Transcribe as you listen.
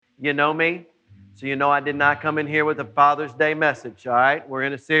You know me, so you know I did not come in here with a Father's Day message, all right? We're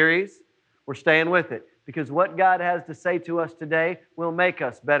in a series. We're staying with it because what God has to say to us today will make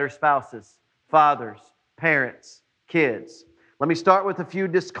us better spouses, fathers, parents, kids. Let me start with a few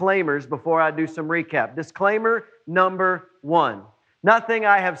disclaimers before I do some recap. Disclaimer number 1. Nothing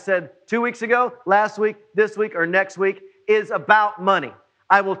I have said 2 weeks ago, last week, this week, or next week is about money.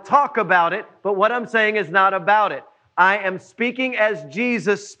 I will talk about it, but what I'm saying is not about it. I am speaking as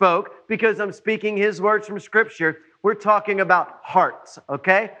Jesus spoke because I'm speaking His words from Scripture. We're talking about hearts,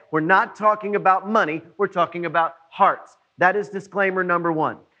 okay? We're not talking about money. We're talking about hearts. That is disclaimer number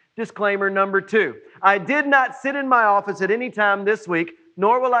 1. Disclaimer number 2. I did not sit in my office at any time this week,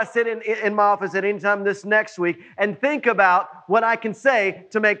 nor will I sit in my office at any time this next week and think about what I can say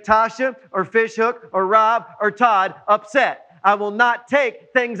to make Tasha or Fishhook or Rob or Todd upset. I will not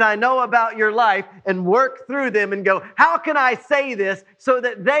take things I know about your life and work through them and go, how can I say this so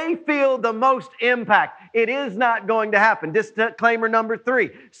that they feel the most impact? It is not going to happen. Disclaimer number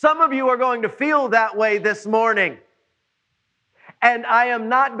 3. Some of you are going to feel that way this morning. And I am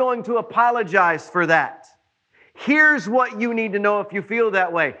not going to apologize for that. Here's what you need to know if you feel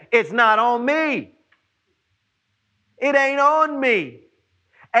that way. It's not on me. It ain't on me.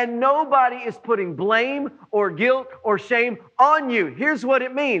 And nobody is putting blame or guilt or shame on you. Here's what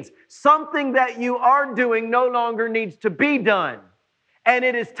it means. Something that you are doing no longer needs to be done. And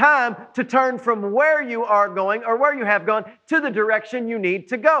it is time to turn from where you are going or where you have gone to the direction you need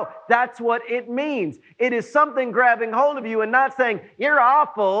to go. That's what it means. It is something grabbing hold of you and not saying, you're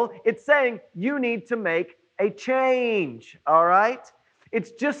awful. It's saying you need to make a change, all right?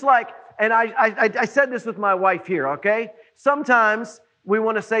 It's just like, and I said this with my wife here, okay? Sometimes we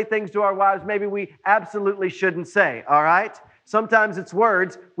want to say things to our wives maybe we absolutely shouldn't say, all right? Sometimes it's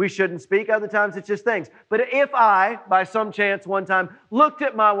words we shouldn't speak. Other times it's just things. But if I, by some chance one time, looked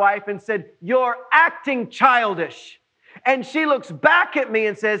at my wife and said, you're acting childish, and she looks back at me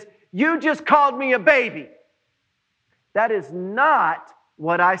and says, you just called me a baby. That is not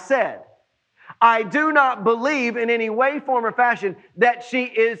what I said. I do not believe in any way, form, or fashion that she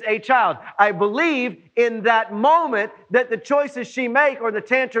is a child. I believe in that moment that the choices she made or the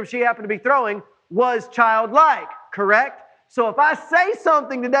tantrum she happened to be throwing was childlike, correct? So if I say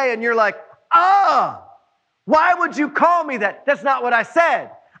something today and you're like, why would you call me that? That's not what I said.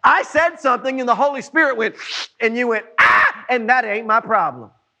 I said something and the Holy Spirit went, and you went, and that ain't my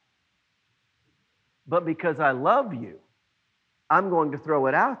problem. But because I love you, I'm going to throw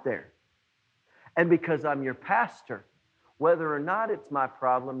it out there. And because I'm your pastor, whether or not it's my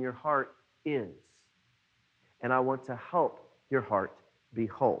problem, your heart is. And I want to help your heart be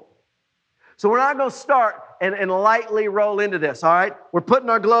whole. So we're not going to start and lightly roll into this, all right? We're putting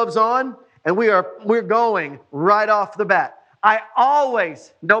our gloves on, and we're going right off the bat. I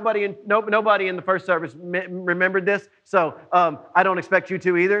always, nobody in the first service remembered this, so I don't expect you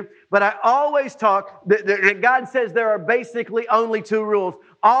to either. But I always talk that God says there are basically only 2 rules.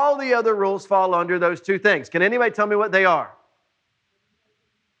 All the other rules fall under those 2 things. Can anybody tell me what they are?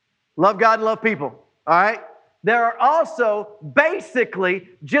 Love God and love people, all right? There are also basically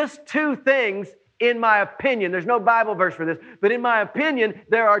just 2 things, in my opinion. There's no Bible verse for this, but in my opinion,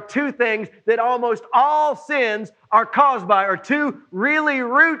 there are 2 things that almost all sins are caused by, or 2 really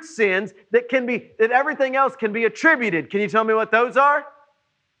root sins that everything else can be attributed. Can you tell me what those are?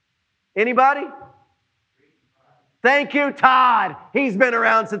 Anybody? Thank you, Todd. He's been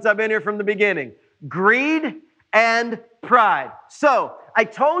around since I've been here from the beginning. Greed and pride. So, I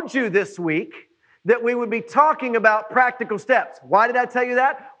told you this week that we would be talking about practical steps. Why did I tell you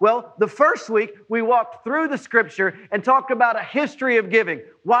that? Well, the first week, we walked through the Scripture and talked about a history of giving.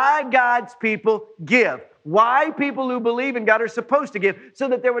 Why God's people give. Why people who believe in God are supposed to give, so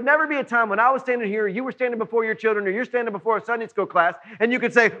that there would never be a time when I was standing here, or you were standing before your children, or you're standing before a Sunday school class, and you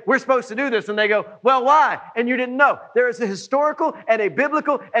could say, we're supposed to do this, and they go, well, why? And you didn't know. There is a historical and a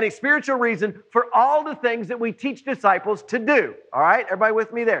biblical and a spiritual reason for all the things that we teach disciples to do. All right? Everybody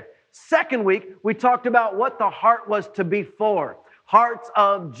with me there? Second week, we talked about what the heart was to be for. Hearts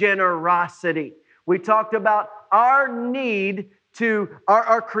of generosity. We talked about our need to,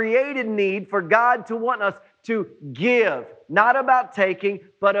 our created need for God to want us to give. Not about taking,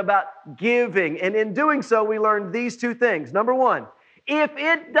 but about giving. And in doing so, we learned these 2 things. Number 1, if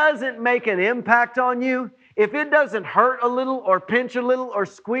it doesn't make an impact on you, if it doesn't hurt a little or pinch a little or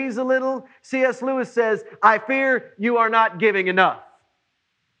squeeze a little, C.S. Lewis says, I fear you are not giving enough.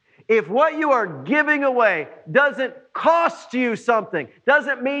 If what you are giving away doesn't cost you something,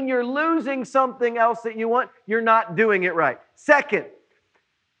 doesn't mean you're losing something else that you want, you're not doing it right. Second,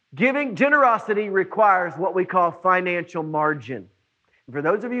 generosity requires what we call financial margin. For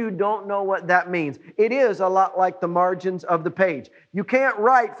those of you who don't know what that means, it is a lot like the margins of the page. You can't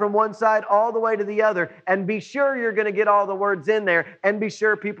write from one side all the way to the other and be sure you're going to get all the words in there and be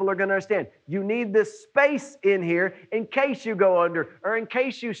sure people are going to understand. You need this space in here in case you go under or in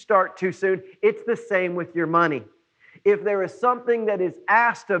case you start too soon. It's the same with your money. If there is something that is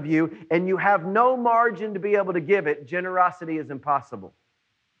asked of you and you have no margin to be able to give it, generosity is impossible.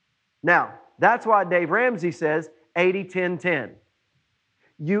 Now, that's why Dave Ramsey says 80-10-10.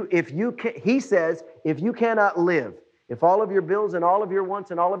 He says, if you cannot live, if all of your bills and all of your wants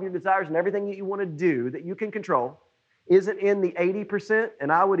and all of your desires and everything that you want to do that you can control isn't in the 80%,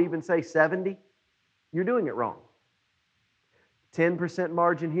 and I would even say 70%, you're doing it wrong. 10%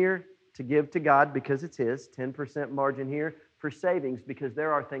 margin here to give to God because it's His. 10% margin here for savings because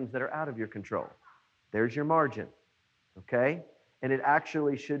there are things that are out of your control. There's your margin, okay? And it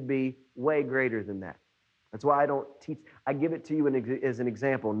actually should be way greater than that. That's why I don't teach. I give it to you as an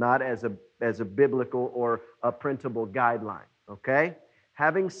example, not as a biblical or a printable guideline, okay?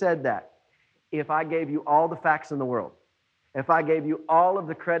 Having said that, if I gave you all the facts in the world, if I gave you all of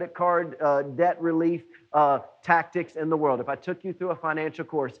the credit card debt relief tactics in the world, if I took you through a financial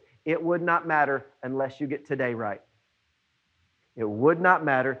course, it would not matter unless you get today right. It would not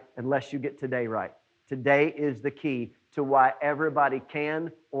matter unless you get today right. Today is the key to why everybody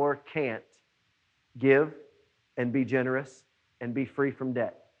can or can't give and be generous and be free from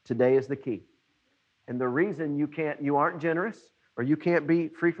debt. Today is the key. And the reason you aren't generous or you can't be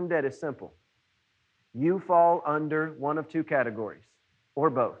free from debt is simple. You fall under one of two categories, or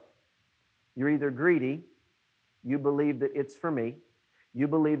both. You're either greedy, you believe that it's for me, you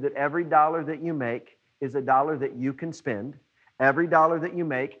believe that every dollar that you make is a dollar that you can spend, every dollar that you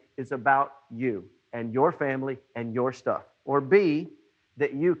make is about you and your family and your stuff. Or B,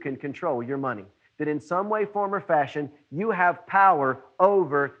 that you can control your money. That in some way, form, or fashion, you have power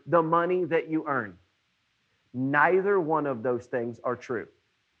over the money that you earn. Neither one of those things are true.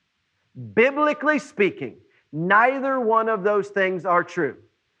 Biblically speaking, neither one of those things are true.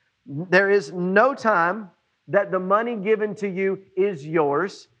 There is no time that the money given to you is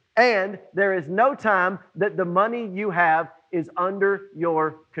yours, and there is no time that the money you have is under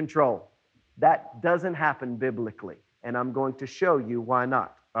your control. That doesn't happen biblically, and I'm going to show you why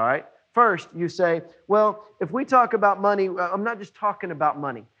not, all right? First, you say, well, if we talk about money, I'm not just talking about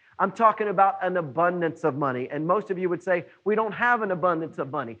money. I'm talking about an abundance of money. And most of you would say, we don't have an abundance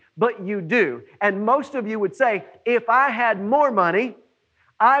of money. But you do. And most of you would say, if I had more money,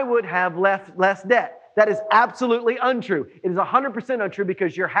 I would have less debt. That is absolutely untrue. It is 100% untrue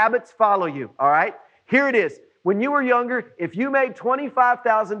because your habits follow you, all right? Here it is. When you were younger, if you made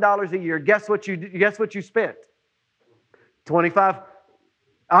 $25,000 a year, guess what you spent? 25.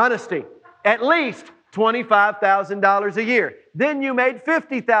 Honesty, at least $25,000 a year. Then you made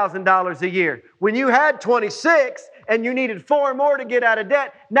 $50,000 a year. When you had 26 and you needed 4 more to get out of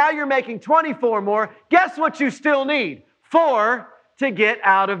debt, now you're making 24 more. Guess what you still need? 4 to get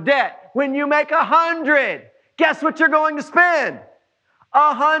out of debt. When you make 100, guess what you're going to spend?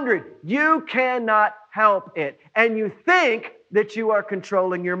 100. You cannot help it. And you think that you are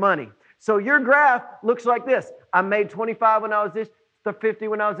controlling your money. So your graph looks like this. I made 25 when I was this. 50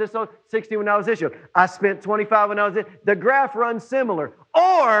 when I was this old, 60 when I was this old. I spent 25 when I was this. The graph runs similar.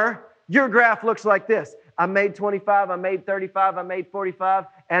 Or your graph looks like this. I made 25, I made 35, I made 45,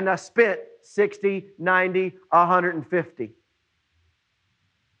 and I spent 60, 90, 150.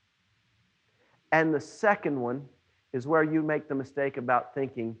 And the second one is where you make the mistake about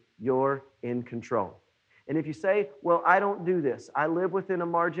thinking you're in control. And if you say, well, I don't do this. I live within a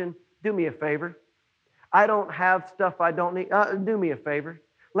margin. Do me a favor. I don't have stuff I don't need. Do me a favor.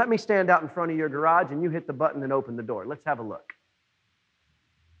 Let me stand out in front of your garage and you hit the button and open the door. Let's have a look.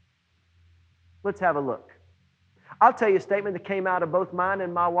 Let's have a look. I'll tell you a statement that came out of both mine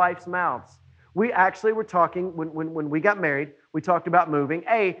and my wife's mouths. We actually were talking, when we got married, we talked about moving.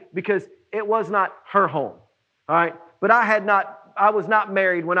 Because it was not her home. All right? But I was not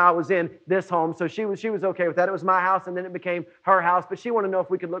married when I was in this home, so she was okay with that. It was my house, and then it became her house. But she wanted to know if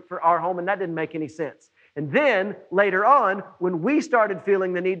we could look for our home, and that didn't make any sense. And then later on, when we started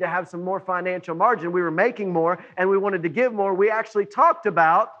feeling the need to have some more financial margin, we were making more and we wanted to give more, we actually talked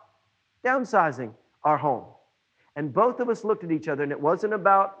about downsizing our home. And both of us looked at each other, and it wasn't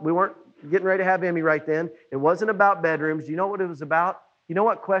about, we weren't getting ready to have Emmy right then. It wasn't about bedrooms. You know what it was about? You know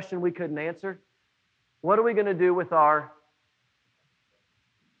what question we couldn't answer? What are we going to do with our...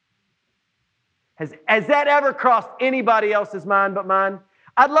 Has that ever crossed anybody else's mind but mine?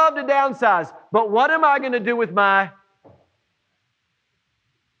 I'd love to downsize, but what am I going to do with my...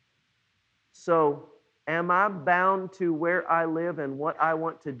 So Am I bound to where I live and what I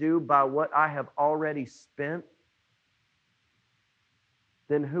want to do by what I have already spent?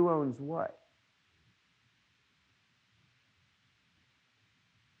 Then who owns what?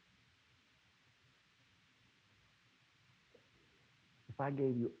 If I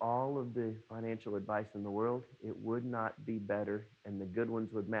gave you all of the financial advice in the world, it would not be better, and the good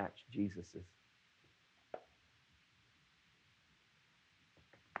ones would match Jesus's.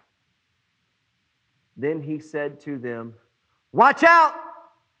 Then he said to them, watch out!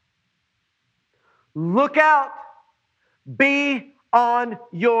 Look out! Be on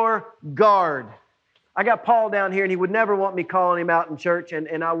your guard. I got Paul down here, and he would never want me calling him out in church,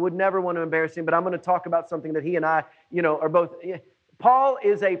 and I would never want to embarrass him, but I'm going to talk about something that he and I, are both. Paul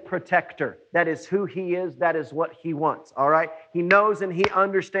is a protector. That is who he is. That is what he wants, all right? He knows and he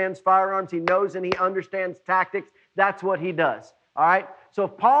understands firearms. He knows and he understands tactics. That's what he does, all right? So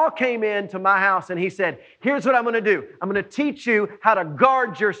if Paul came into my house and he said, here's what I'm going to do. I'm going to teach you how to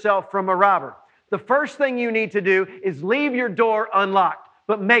guard yourself from a robber. The first thing you need to do is leave your door unlocked,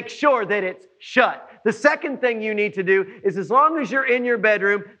 but make sure that it's shut. The second thing you need to do is, as long as you're in your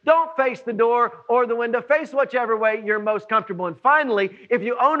bedroom, don't face the door or the window. Face whichever way you're most comfortable. And finally, if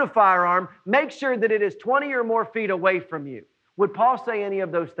you own a firearm, make sure that it is 20 or more feet away from you. Would Paul say any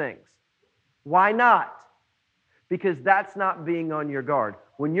of those things? Why not? Because that's not being on your guard.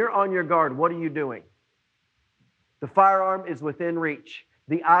 When you're on your guard, what are you doing? The firearm is within reach.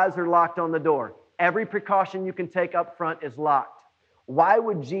 The eyes are locked on the door. Every precaution you can take up front is locked. Why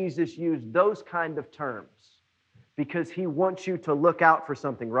would Jesus use those kind of terms? Because he wants you to look out for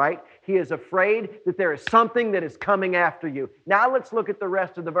something, right? He is afraid that there is something that is coming after you. Now let's look at the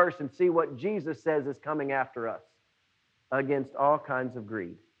rest of the verse and see what Jesus says is coming after us. Against all kinds of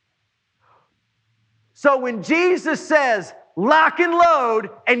greed. So when Jesus says, lock and load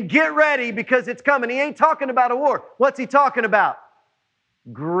and get ready because it's coming, he ain't talking about a war. What's he talking about?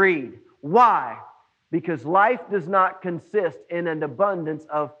 Greed. Why? Because life does not consist in an abundance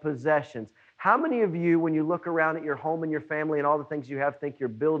of possessions. How many of you, when you look around at your home and your family and all the things you have, think you're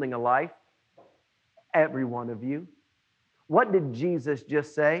building a life? Every one of you. What did Jesus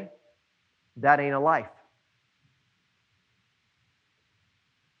just say? That ain't a life.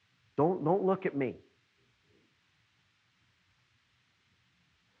 Don't look at me.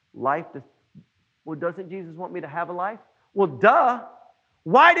 Life does. Well, doesn't Jesus want me to have a life? Well, duh.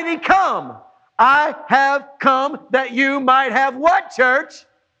 Why did he come? I have come that you might have what, church?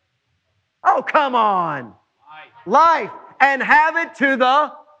 Oh, come on. Life. And have it to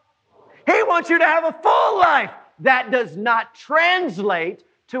the... He wants you to have a full life. That does not translate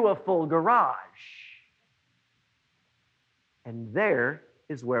to a full garage. And there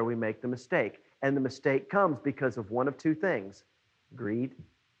is where we make the mistake. And the mistake comes because of one of two things. Greed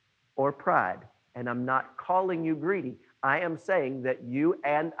or pride. And I'm not calling you greedy. I am saying that you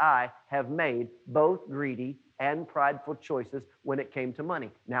and I have made both greedy and prideful choices when it came to money.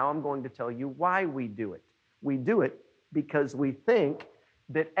 Now I'm going to tell you why we do it. We do it because we think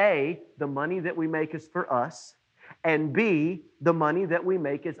that A, the money that we make is for us, and B, the money that we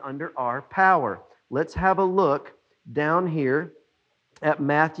make is under our power. Let's have a look down here at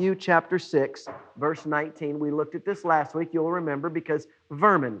Matthew chapter 6, verse 19. We looked at this last week, you'll remember, because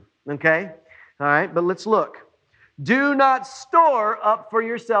vermin, okay? All right, but let's look. Do not store up for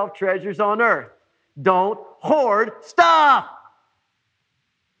yourself treasures on earth. Don't hoard stuff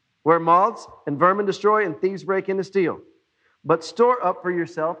where moths and vermin destroy and thieves break in to steal. But store up for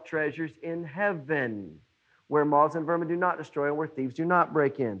yourself treasures in heaven, where moths and vermin do not destroy and where thieves do not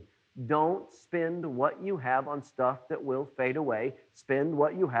break in. Don't spend what you have on stuff that will fade away. Spend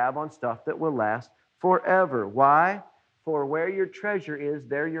what you have on stuff that will last forever. Why? For where your treasure is,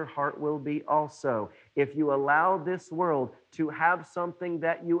 there your heart will be also. If you allow this world to have something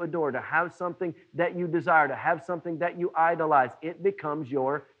that you adore, to have something that you desire, to have something that you idolize, it becomes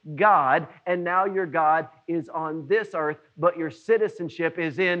your God. And now your God is on this earth, but your citizenship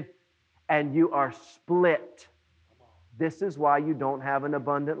is in, and you are split. This is why you don't have an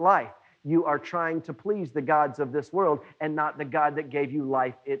abundant life. You are trying to please the gods of this world and not the God that gave you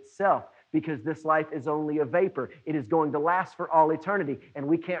life itself. Because this life is only a vapor. It is going to last for all eternity. And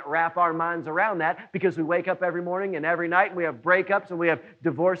we can't wrap our minds around that because we wake up every morning and every night and we have breakups and we have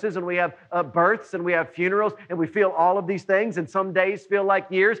divorces and we have births and we have funerals and we feel all of these things, and some days feel like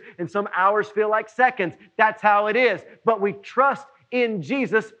years and some hours feel like seconds. That's how it is. But we trust in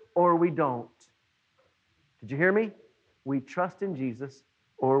Jesus or we don't. Did you hear me? We trust in Jesus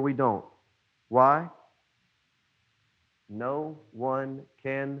or we don't. Why? No one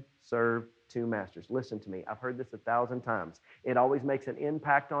can serve two masters. Listen to me. I've heard this 1,000 times. It always makes an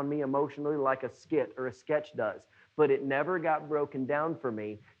impact on me emotionally like a skit or a sketch does. But it never got broken down for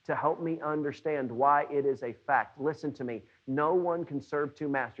me to help me understand why it is a fact. Listen to me. No one can serve two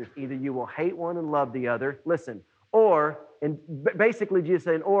masters. Either you will hate one and love the other. Listen. Or, and basically Jesus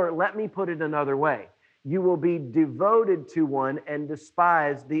saying, or let me put it another way. You will be devoted to one and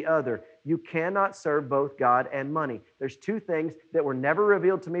despise the other. You cannot serve both God and money. There's two things that were never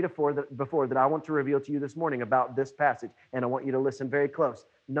revealed to me before that I want to reveal to you this morning about this passage, and I want you to listen very close.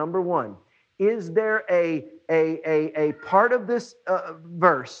 Number one, is there a part of this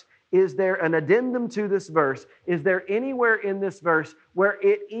verse? Is there an addendum to this verse? Is there anywhere in this verse where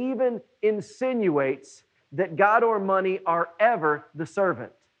it even insinuates that God or money are ever the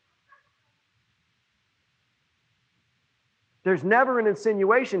servant? There's never an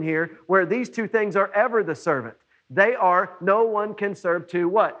insinuation here where these two things are ever the servant. They are, no one can serve two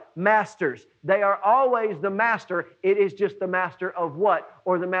what? Masters. They are always the master. It is just the master of what?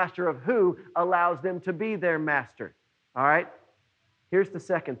 Or the master of who allows them to be their master. All right? Here's the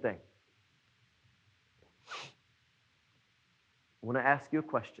second thing. I want to ask you a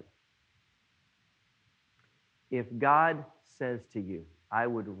question. If God says to you, I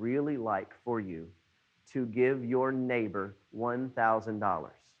would really like for you to give your neighbor $1,000,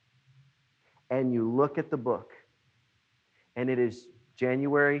 and you look at the book, and it is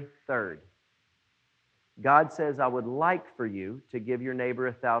January 3rd. God says, I would like for you to give your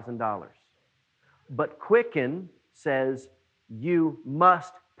neighbor $1,000. But Quicken says, you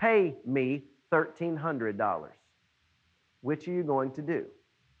must pay me $1,300. Which are you going to do?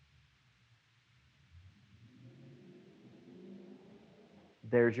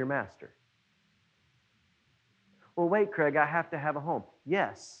 There's your master. Well, wait, Craig, I have to have a home.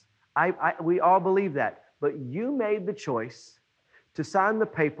 Yes, we all believe that. But you made the choice to sign the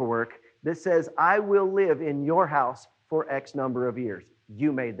paperwork that says, I will live in your house for X number of years.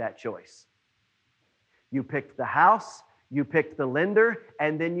 You made that choice. You picked the house, you picked the lender,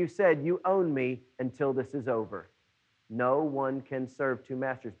 and then you said, you own me until this is over. No one can serve two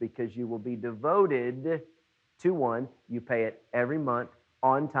masters because you will be devoted to one. You pay it every month,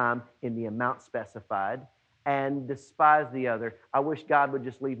 on time, in the amount specified, and despise the other. I wish God would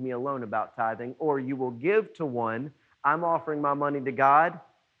just leave me alone about tithing. Or you will give to one. I'm offering my money to God,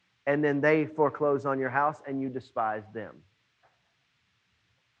 and then they foreclose on your house, and you despise them.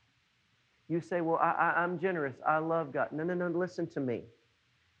 You say, well, I'm generous. I love God. No, listen to me.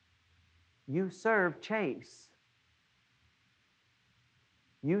 You serve Chase.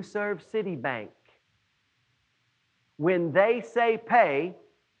 You serve Citibank. When they say pay,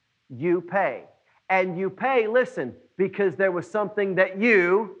 you pay. And you pay, listen, because there was something that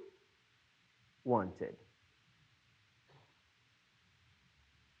you wanted.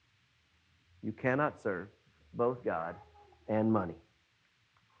 You cannot serve both God and money.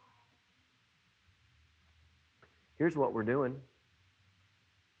 Here's what we're doing.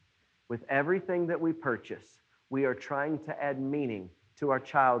 With everything that we purchase, we are trying to add meaning to our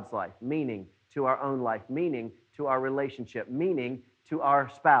child's life, meaning to our own life, meaning to our relationship, meaning to our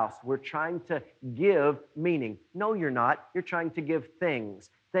spouse. We're trying to give meaning. No, you're not. You're trying to give things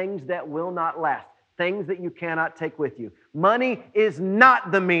that will not last, things that you cannot take with you. Money is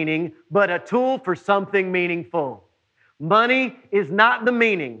not the meaning, but a tool for something meaningful. Money is not the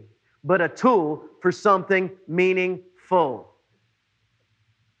meaning, but a tool for something meaningful.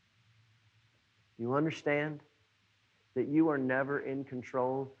 You understand that you are never in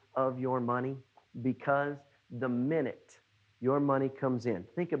control of your money, because the minute your money comes in,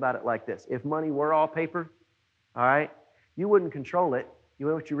 think about it like this. If money were all paper, all right, you wouldn't control it. You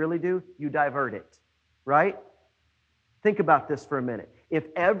know what you really do? You divert it, right? Think about this for a minute. If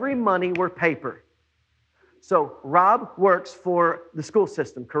every money were paper, so Rob works for the school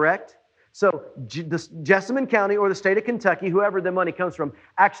system, correct? So Jessamine County or the state of Kentucky, whoever the money comes from,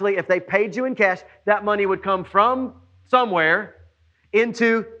 actually, if they paid you in cash, that money would come from somewhere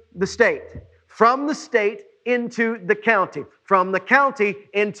into the state, from the state into the county, from the county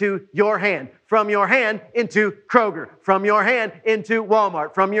into your hand, from your hand into Kroger, from your hand into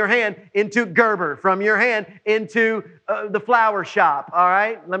Walmart, from your hand into Gerber, from your hand into the flower shop, all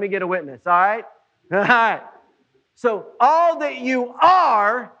right? Let me get a witness, all right? All right. So all that you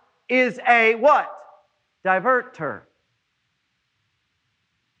are is a what? Diverter.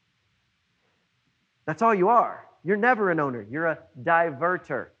 That's all you are. You're never an owner. You're a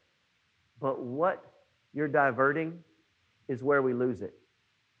diverter. But what you're diverting is where we lose it.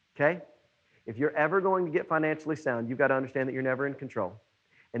 Okay? If you're ever going to get financially sound, you've got to understand that you're never in control.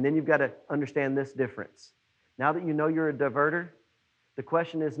 And then you've got to understand this difference. Now that you know you're a diverter, The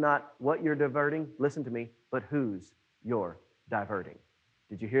question is not what you're diverting, listen to me, but whose you're diverting.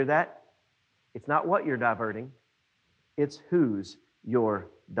 Did you hear that? It's not what you're diverting, it's whose you're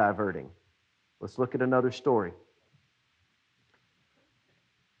diverting. Let's look at another story.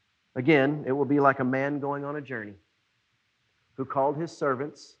 Again, it will be like a man going on a journey who called his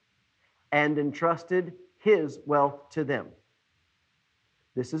servants and entrusted his wealth to them.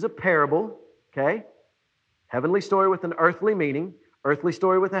 This is a parable, okay? Heavenly story with an earthly meaning, earthly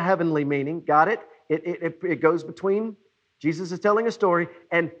story with a heavenly meaning. Got it? It goes between. Jesus is telling a story,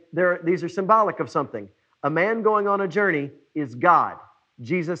 and these are symbolic of something. A man going on a journey is God,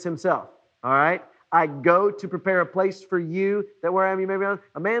 Jesus himself. All right? I go to prepare a place for you, that where I am you may be on.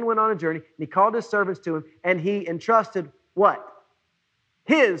 A man went on a journey, and he called his servants to him, and he entrusted what?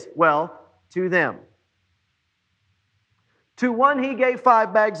 His wealth to them. To one he gave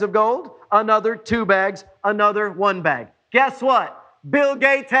 5 bags of gold, another 2 bags, another 1 bag. Guess what? Bill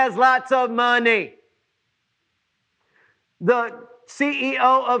Gates has lots of money. The CEO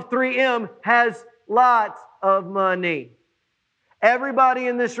of 3M has lots of money. Everybody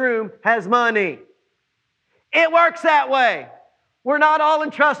in this room has money. It works that way. We're not all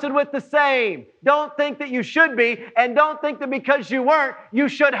entrusted with the same. Don't think that you should be, and don't think that because you weren't, you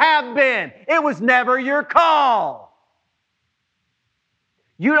should have been. It was never your call.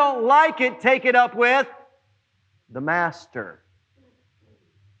 You don't like it, take it up with the master.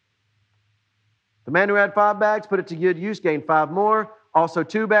 The man who had 5 bags put it to good use, gained 5 more. Also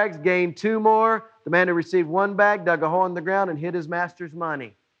 2 bags, gained 2 more. The man who received 1 bag dug a hole in the ground and hid his master's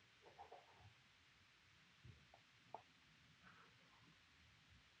money.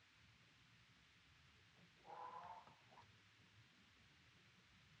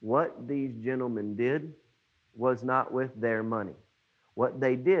 What these gentlemen did was not with their money. What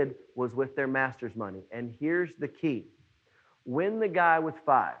they did was with their master's money. And here's the key. When the guy with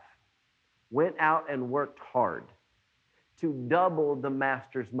 5 went out and worked hard to double the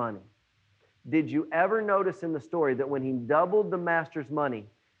master's money, did you ever notice in the story that when he doubled the master's money,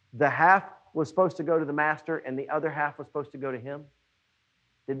 the half was supposed to go to the master and the other half was supposed to go to him?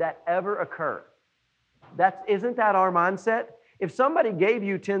 Did that ever occur? Isn't that our mindset? If somebody gave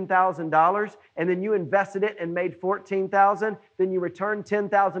you $10,000 and then you invested it and made $14,000, then you returned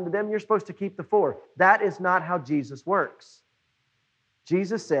 $10,000 to them, you're supposed to keep the 4. That is not how Jesus works.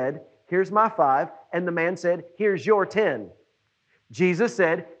 Jesus said, here's my 5, and the man said, here's your 10. Jesus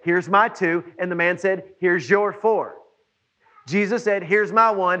said, here's my 2, and the man said, here's your 4. Jesus said, here's my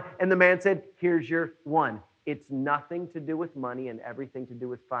 1, and the man said, here's your 1. It's nothing to do with money and everything to do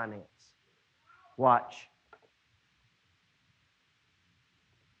with finance. Watch.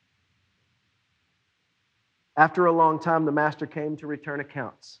 After a long time, the master came to return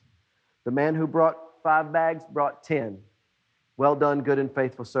accounts. The man who brought 5 bags brought 10. Well done, good and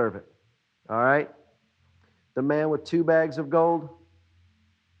faithful servant. All right? The man with 2 bags of gold,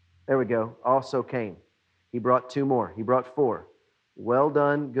 there we go, also came. He brought 2 more. He brought 4. Well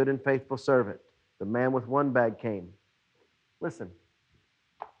done, good and faithful servant. The man with 1 bag came. Listen,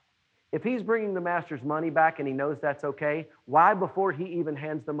 if he's bringing the master's money back and he knows that's okay, why before he even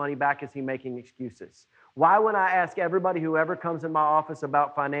hands the money back is he making excuses? Why when I ask everybody who ever comes in my office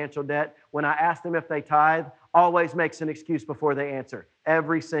about financial debt, when I ask them if they tithe, always makes an excuse before they answer,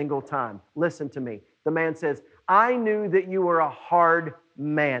 every single time. Listen to me. The man says, I knew that you were a hard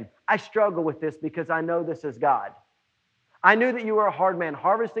man. I struggle with this because I know this is God. I knew that you were a hard man,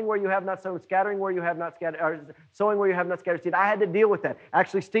 harvesting where you have not sown, scattering where you have not scattered, or sowing where you have not scattered seed. I had to deal with that.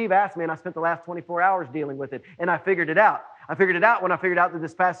 Actually, Steve asked me, and I spent the last 24 hours dealing with it, and I figured it out. I figured it out when I figured out that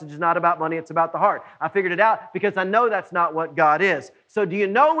this passage is not about money, it's about the heart. I figured it out because I know that's not what God is. So do you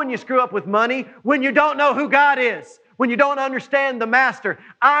know when you screw up with money? When you don't know who God is. When you don't understand the master.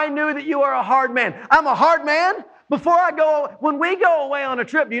 I knew that you are a hard man. I'm a hard man. When we go away on a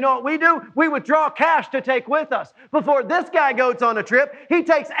trip, do you know what we do? We withdraw cash to take with us. Before this guy goes on a trip, he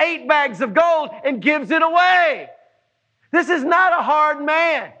takes 8 bags of gold and gives it away. This is not a hard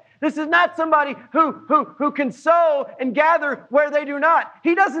man. This is not somebody who can sow and gather where they do not.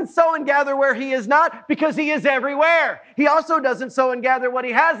 He doesn't sow and gather where he is not because he is everywhere. He also doesn't sow and gather what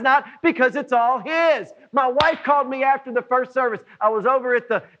he has not because it's all his. My wife called me after the first service. I was over at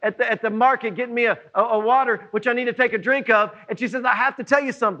the market getting me a water, which I need to take a drink of, and she says, I have to tell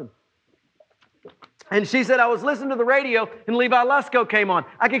you something. And she said, I was listening to the radio and Levi Lusko came on.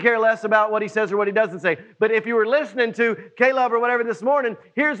 I could care less about what he says or what he doesn't say. But if you were listening to K-Love or whatever this morning,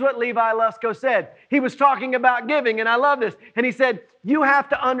 here's what Levi Lusko said. He was talking about giving, and I love this. And he said, you have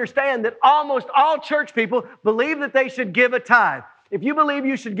to understand that almost all church people believe that they should give a tithe. If you believe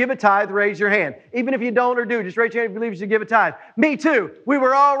you should give a tithe, raise your hand. Even if you don't or do, just raise your hand if you believe you should give a tithe. Me too. We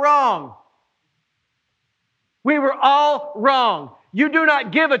were all wrong. We were all wrong. You do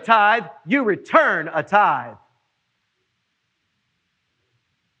not give a tithe, you return a tithe.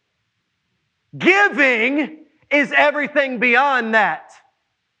 Giving is everything beyond that.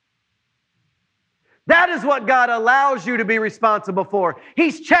 That is what God allows you to be responsible for.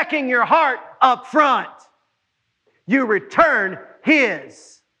 He's checking your heart up front. You return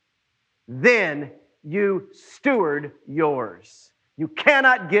His. Then you steward yours. You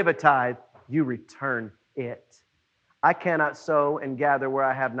cannot give a tithe, you return it. I cannot sow and gather where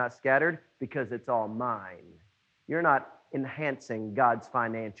I have not scattered because it's all mine. You're not enhancing God's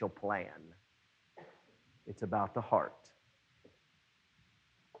financial plan. It's about the heart.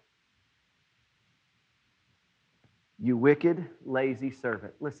 You wicked, lazy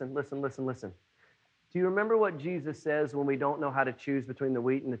servant. Listen. Do you remember what Jesus says when we don't know how to choose between the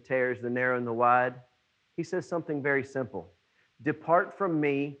wheat and the tares, the narrow and the wide? He says something very simple. Depart from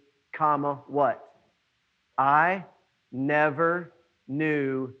me, what? I never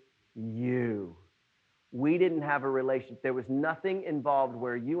knew you. We didn't have a relationship. There was nothing involved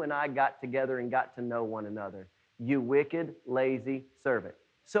where you and I got together and got to know one another. You wicked, lazy servant.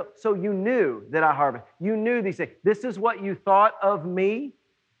 So you knew that I harvest. You knew these things. This is what you thought of me?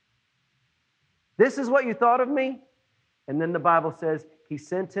 This is what you thought of me? And then the Bible says He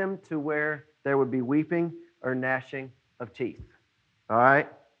sent him to where there would be weeping or gnashing of teeth. All right?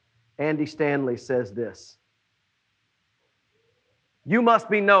 Andy Stanley says this. You must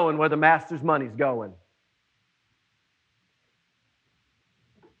be knowing where the master's money's going.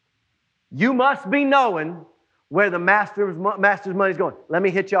 You must be knowing where the master's money's going. Let me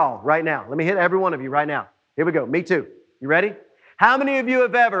hit y'all right now. Let me hit every one of you right now. Here we go. Me too. You ready? How many of you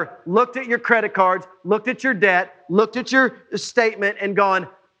have ever looked at your credit cards, looked at your debt, looked at your statement and gone,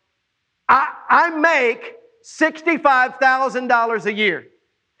 I make $65,000 a year.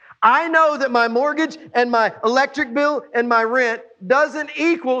 I know that my mortgage and my electric bill and my rent doesn't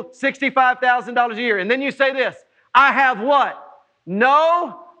equal $65,000 a year. And then you say this, I have what?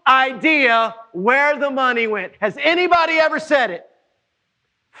 No idea where the money went. Has anybody ever said it?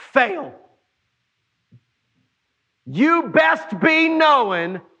 Fail. You best be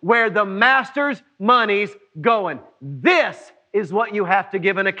knowing where the master's money's going. This is what you have to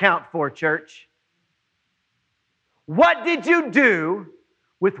give an account for, church. What did you do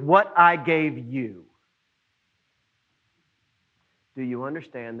with what I gave you? Do you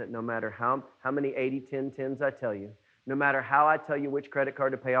understand that no matter how many 80-10-10s I tell you, no matter how I tell you which credit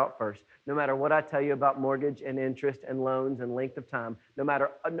card to pay out first, no matter what I tell you about mortgage and interest and loans and length of time, no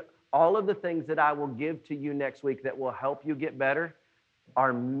matter all of the things that I will give to you next week that will help you get better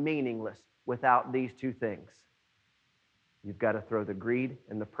are meaningless without these two things. You've got to throw the greed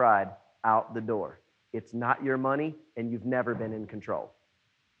and the pride out the door. It's not your money, and you've never been in control.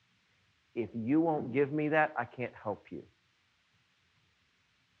 If you won't give me that, I can't help you.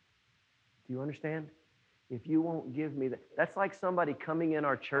 Do you understand? If you won't give me that, that's like somebody coming in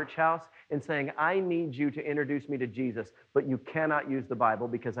our church house and saying, I need you to introduce me to Jesus, but you cannot use the Bible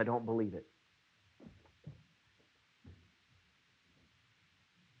because I don't believe it.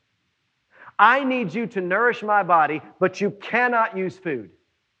 I need you to nourish my body, but you cannot use food.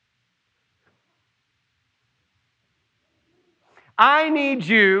 I need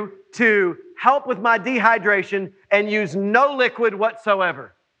you to help with my dehydration and use no liquid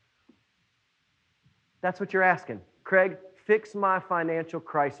whatsoever. That's what you're asking. Craig, fix my financial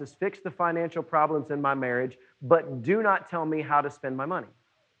crisis, fix the financial problems in my marriage, but do not tell me how to spend my money.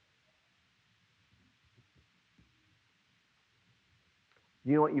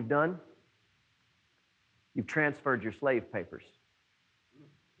 You know what you've done? You've transferred your slave papers.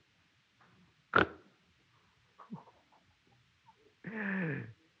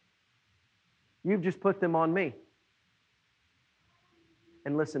 You've just put them on me.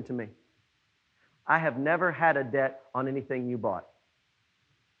 And listen to me. I have never had a debt on anything you bought.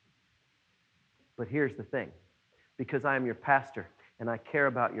 But here's the thing. Because I am your pastor and I care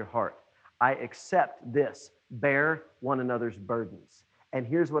about your heart, I accept this. Bear one another's burdens. And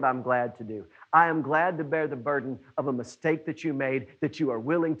here's what I'm glad to do. I am glad to bear the burden of a mistake that you made, that you are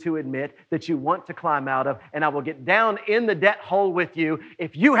willing to admit, that you want to climb out of, and I will get down in the debt hole with you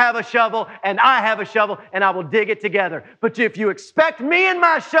if you have a shovel and I have a shovel, and I will dig it together. But if you expect me and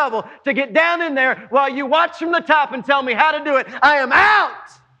my shovel to get down in there while you watch from the top and tell me how to do it, I am out!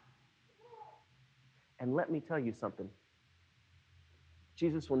 And let me tell you something.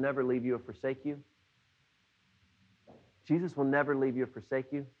 Jesus will never leave you or forsake you. Jesus will never leave you or forsake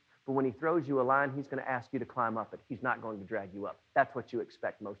you. But when he throws you a line, he's going to ask you to climb up it. He's not going to drag you up. That's what you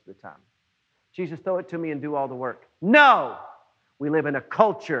expect most of the time. Jesus, throw it to me and do all the work. No! We live in a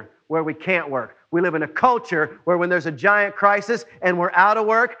culture where we can't work. We live in a culture where when there's a giant crisis and we're out of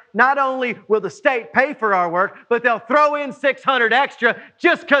work, not only will the state pay for our work, but they'll throw in 600 extra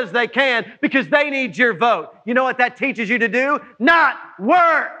just because they can, because they need your vote. You know what that teaches you to do? Not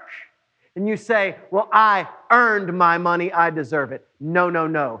work. And you say, well, I earned my money. I deserve it. No, no,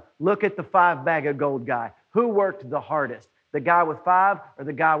 no. Look at the 5 bag of gold guy. Who worked the hardest? The guy with 5 or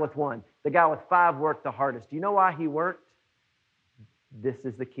the guy with 1? The guy with 5 worked the hardest. Do you know why he worked? This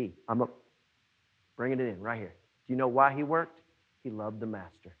is the key. I'm bringing it in right here. Do you know why he worked? He loved the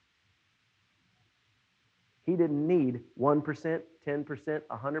master. He didn't need 1%, 10%,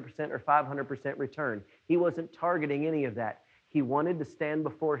 100%, or 500% return. He wasn't targeting any of that. He wanted to stand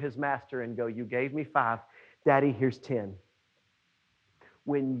before his master and go, you gave me 5. Daddy, here's 10.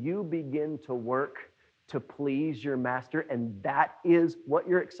 When you begin to work to please your master, and that is what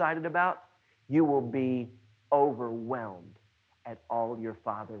you're excited about, you will be overwhelmed at all your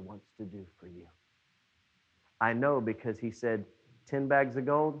Father wants to do for you. I know, because he said, 10 bags of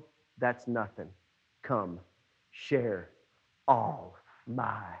gold, that's nothing. Come, share all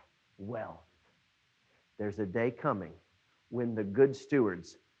my wealth. There's a day coming when the good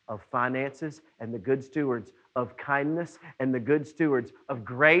stewards of finances and the good stewards of kindness and the good stewards of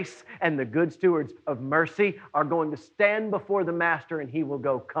grace and the good stewards of mercy are going to stand before the master, and he will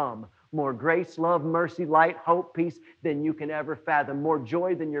go, come. More grace, love, mercy, light, hope, peace than you can ever fathom. More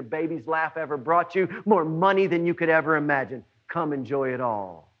joy than your baby's laugh ever brought you. More money than you could ever imagine. Come enjoy it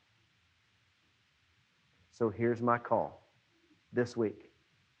all. So here's my call this week.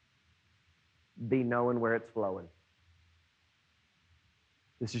 Be knowing where it's flowing.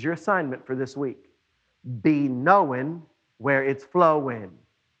 This is your assignment for this week. Be knowing where it's flowing.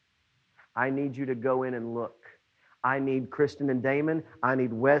 I need you to go in and look. I need Kristen and Damon. I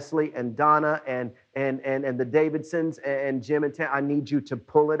need Wesley and Donna and the Davidsons and Jim and Tam. I need you to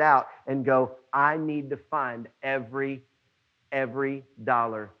pull it out and go, I need to find every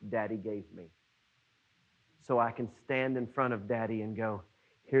dollar Daddy gave me. So I can stand in front of Daddy and go,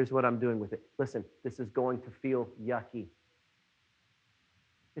 here's what I'm doing with it. Listen, this is going to feel yucky.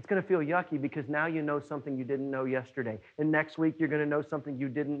 It's going to feel yucky because now you know something you didn't know yesterday. And next week, you're going to know something you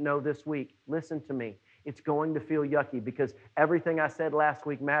didn't know this week. Listen to me. It's going to feel yucky because everything I said last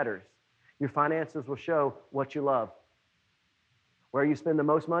week matters. Your finances will show what you love. Where you spend the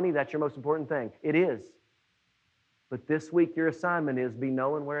most money, that's your most important thing. It is. But this week, your assignment is be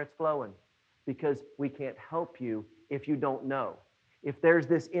knowing where it's flowing, because we can't help you if you don't know. If there's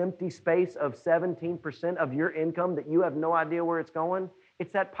this empty space of 17% of your income that you have no idea where it's going,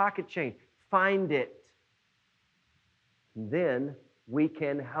 it's that pocket change. Find it. Then we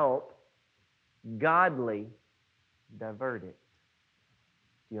can help godly divert it.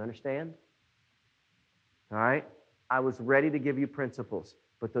 Do you understand? All right? I was ready to give you principles,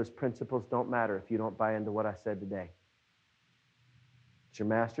 but those principles don't matter if you don't buy into what I said today. It's your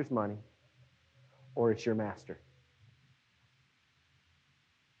master's money, or it's your master.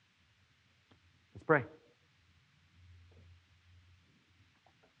 Let's pray.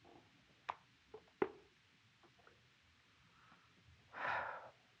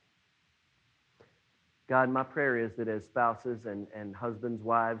 God, my prayer is that as spouses and husbands,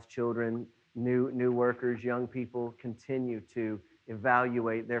 wives, children, new workers, young people continue to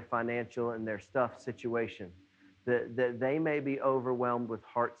evaluate their financial and their stuff situation, that they may be overwhelmed with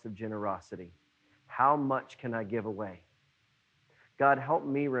hearts of generosity. How much can I give away? God, help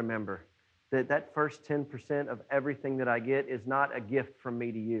me remember that first 10% of everything that I get is not a gift from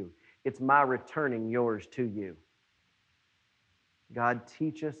me to you. It's my returning yours to you. God,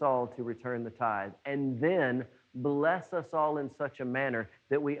 teach us all to return the tithe, and then bless us all in such a manner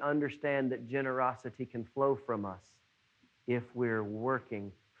that we understand that generosity can flow from us if we're working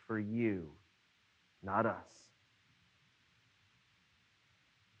for you, not us.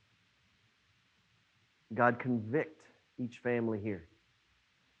 God, convict each family here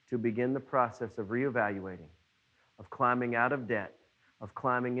to begin the process of reevaluating, of climbing out of debt, of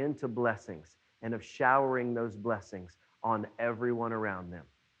climbing into blessings, and of showering those blessings on everyone around them.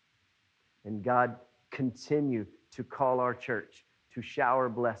 And God, continue to call our church to shower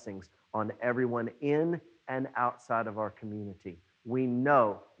blessings on everyone in and outside of our community. We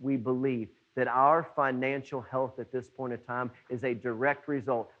know, we believe that our financial health at this point in time is a direct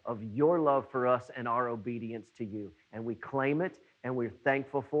result of your love for us and our obedience to you. And we claim it, and we're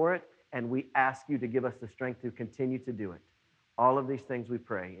thankful for it, and we ask you to give us the strength to continue to do it. All of these things we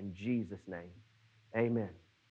pray in Jesus' name. Amen.